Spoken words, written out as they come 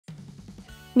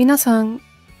Minasan,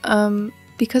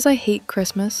 because I hate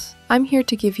Christmas, I'm here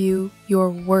to give you your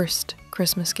worst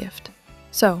Christmas gift.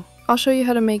 So, I'll show you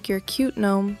how to make your cute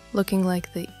gnome looking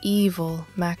like the evil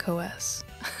macOS.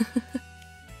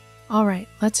 Alright,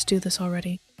 let's do this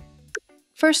already.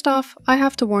 First off, I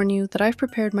have to warn you that I've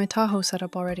prepared my Tahoe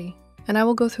setup already, and I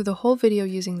will go through the whole video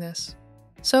using this.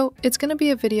 So, it's gonna be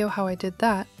a video how I did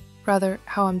that, rather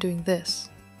how I'm doing this,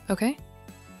 okay?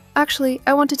 Actually,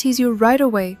 I want to tease you right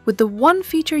away with the one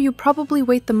feature you probably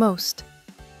wait the most.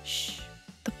 Shh,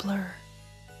 the blur.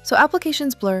 So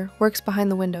Applications Blur works behind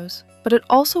the windows, but it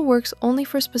also works only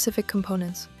for specific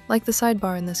components, like the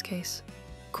sidebar in this case.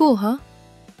 Cool, huh?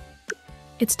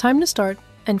 It's time to start,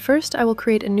 and first I will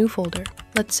create a new folder,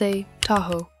 let's say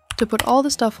Tahoe, to put all the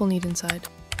stuff we'll need inside.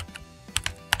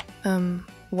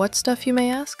 What stuff, you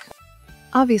may ask?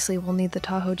 Obviously we'll need the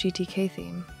Tahoe GTK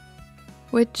theme,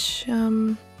 which,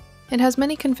 it has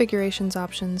many configurations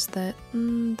options that,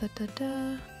 I'm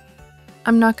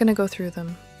not gonna go through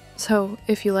them. So,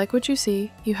 if you like what you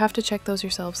see, you have to check those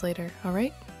yourselves later,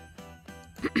 alright?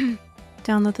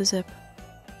 Download the zip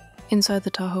inside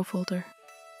the Tahoe folder.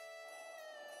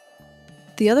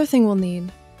 The other thing we'll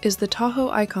need is the Tahoe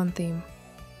icon theme.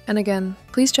 And again,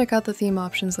 please check out the theme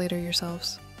options later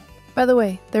yourselves. By the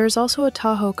way, there is also a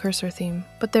Tahoe cursor theme,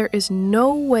 but there is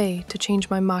no way to change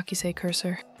my Makise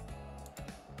cursor.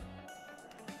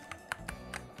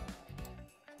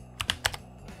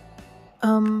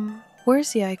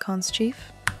 Where's the icons,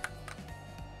 Chief?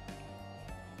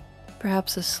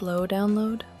 Perhaps a slow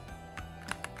download?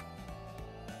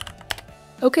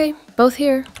 Okay, both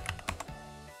here.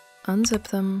 Unzip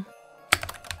them.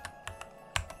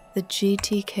 The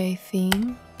GTK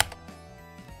theme.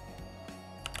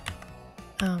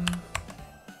 And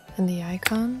the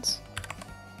icons.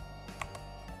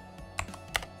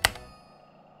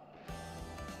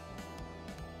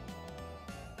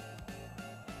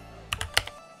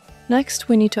 Next,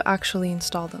 we need to actually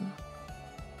install them,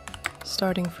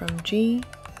 starting from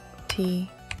GTK.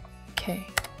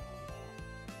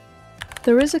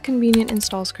 There is a convenient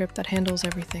install script that handles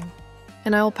everything,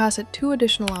 and I will pass it two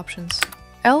additional options.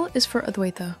 L is for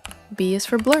Adwaita, B is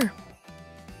for Blur.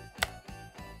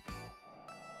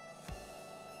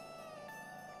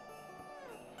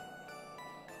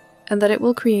 And that it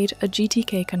will create a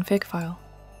GTK config file,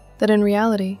 that in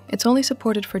reality, it's only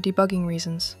supported for debugging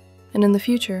reasons. And in the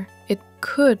future, it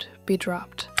could be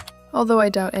dropped, although I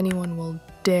doubt anyone will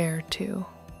dare to.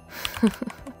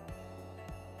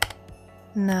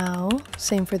 Now,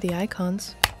 same for the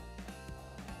icons.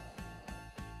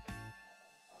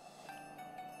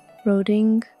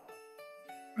 Roding,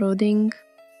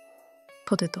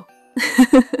 potato.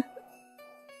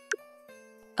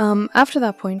 After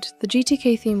that point, the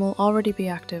GTK theme will already be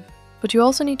active, but you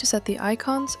also need to set the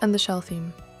icons and the shell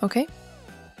theme, okay?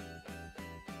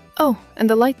 Oh, and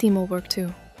the light theme will work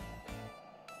too.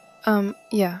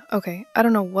 Yeah, okay. I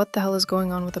don't know what the hell is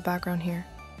going on with the background here.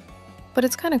 But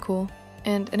it's kinda cool,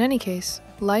 and in any case,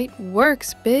 light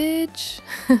works, bitch!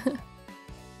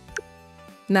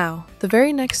 Now, the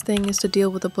very next thing is to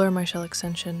deal with the Blur My Shell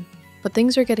extension, but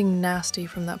things are getting nasty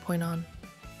from that point on.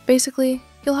 Basically,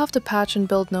 you'll have to patch and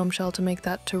build GNOME Shell to make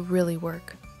that to really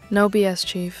work. No BS,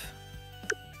 Chief.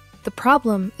 The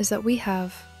problem is that we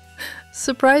have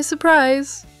surprise,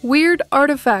 surprise! Weird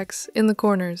artifacts in the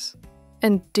corners.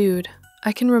 And dude,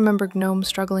 I can remember GNOME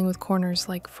struggling with corners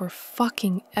like for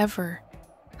fucking ever.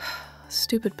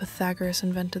 Stupid Pythagoras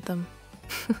invented them.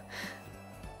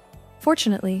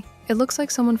 Fortunately, it looks like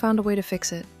someone found a way to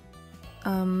fix it.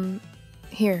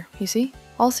 Here, you see?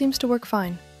 All seems to work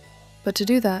fine. But to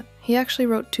do that, he actually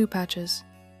wrote two patches.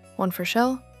 One for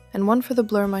Shell, and one for the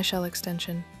Blur My Shell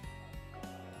extension.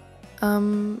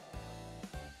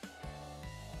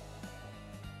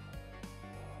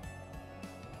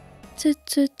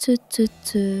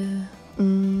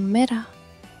 Meta.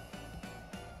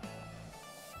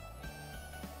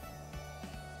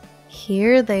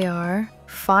 Here they are,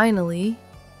 finally.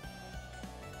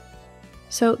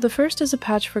 So the first is a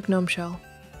patch for GNOME Shell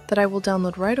that I will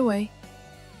download right away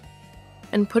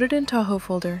and put it in Tahoe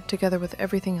folder together with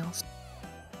everything else.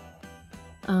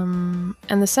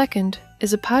 And the second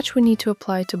is a patch we need to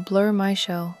apply to Blur My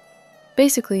Shell.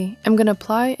 Basically, I'm gonna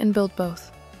apply and build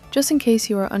both, just in case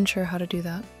you are unsure how to do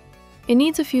that. It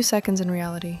needs a few seconds in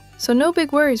reality, so no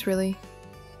big worries really.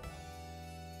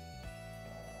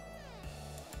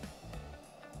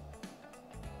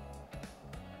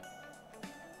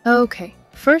 Okay,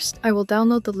 first I will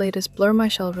download the latest Blur My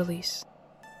Shell release.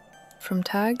 From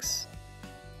tags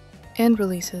and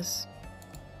releases.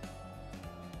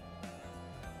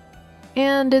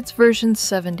 And it's version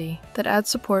 70 that adds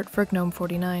support for GNOME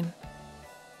 49.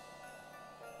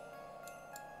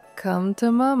 Come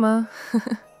to mama.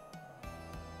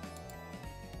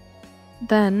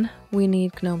 Then we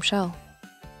need GNOME Shell.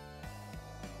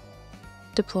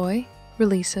 Deploy,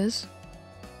 releases,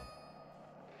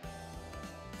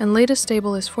 and latest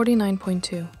stable is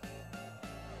 49.2.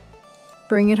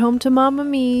 Bring it home to mama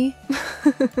me.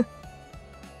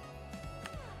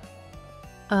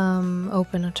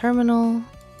 Open a terminal.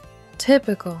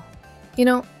 Typical. You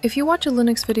know, if you watch a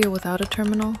Linux video without a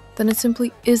terminal, then it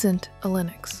simply isn't a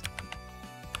Linux.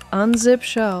 Unzip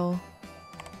shell.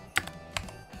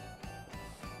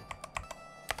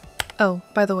 Oh,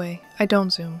 by the way, I don't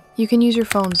zoom. You can use your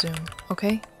phone zoom,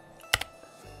 okay?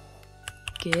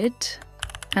 Git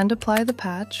and apply the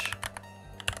patch.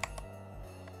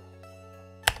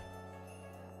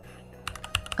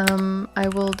 I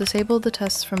will disable the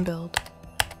tests from build.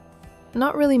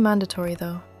 Not really mandatory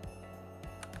though.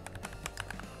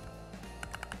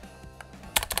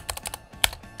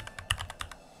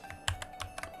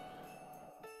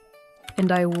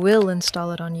 And I will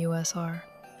install it on USR,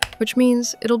 which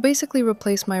means it'll basically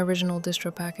replace my original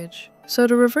distro package. So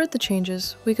to revert the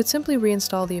changes, we could simply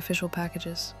reinstall the official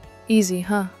packages. Easy,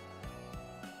 huh?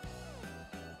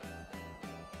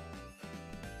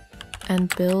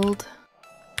 And build.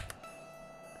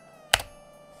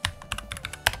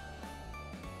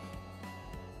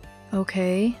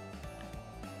 Okay.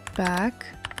 Back.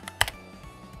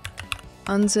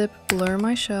 Unzip, blur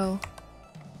my shell.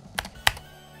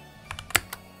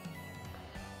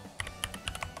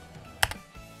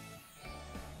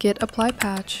 Git apply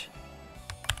patch.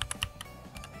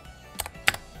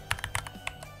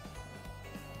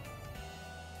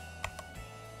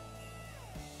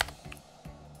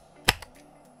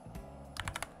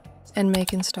 And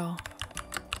make install.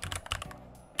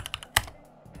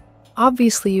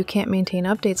 Obviously you can't maintain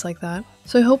updates like that,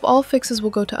 so I hope all fixes will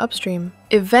go to upstream.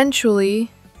 Eventually.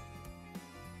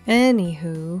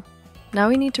 Anywho, now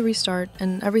we need to restart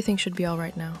and everything should be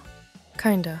alright now.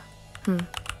 Kinda.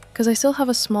 Because I still have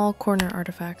a small corner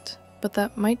artifact, but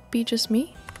that might be just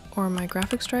me? Or my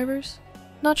graphics drivers?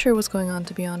 Not sure what's going on,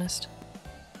 to be honest.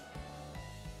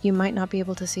 You might not be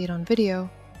able to see it on video,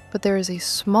 but there is a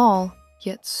small,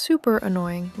 yet super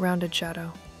annoying rounded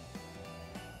shadow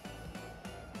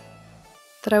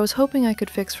that I was hoping I could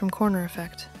fix from corner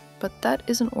effect, but that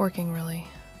isn't working really.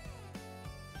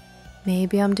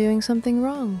 Maybe I'm doing something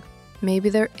wrong. Maybe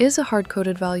there is a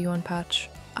hard-coded value on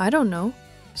patch. I don't know.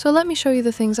 So let me show you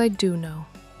the things I do know.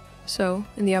 So,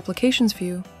 in the Applications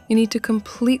view, you need to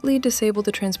completely disable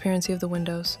the transparency of the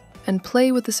windows and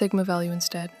play with the sigma value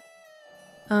instead.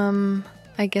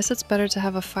 I guess it's better to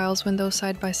have a files window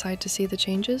side by side to see the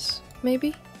changes,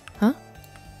 maybe? Huh?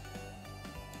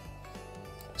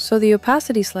 So the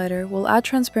opacity slider will add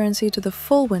transparency to the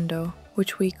full window,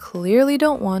 which we clearly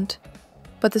don't want,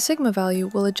 but the sigma value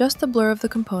will adjust the blur of the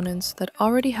components that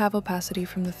already have opacity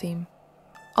from the theme.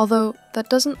 Although, that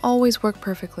doesn't always work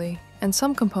perfectly, and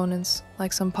some components,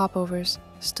 like some popovers,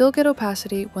 still get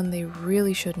opacity when they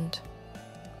really shouldn't.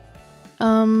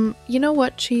 You know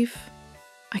what, Chief?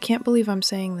 I can't believe I'm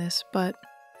saying this, but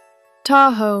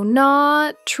Tahoe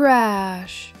not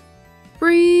trash.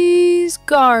 Breeze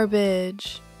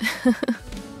garbage.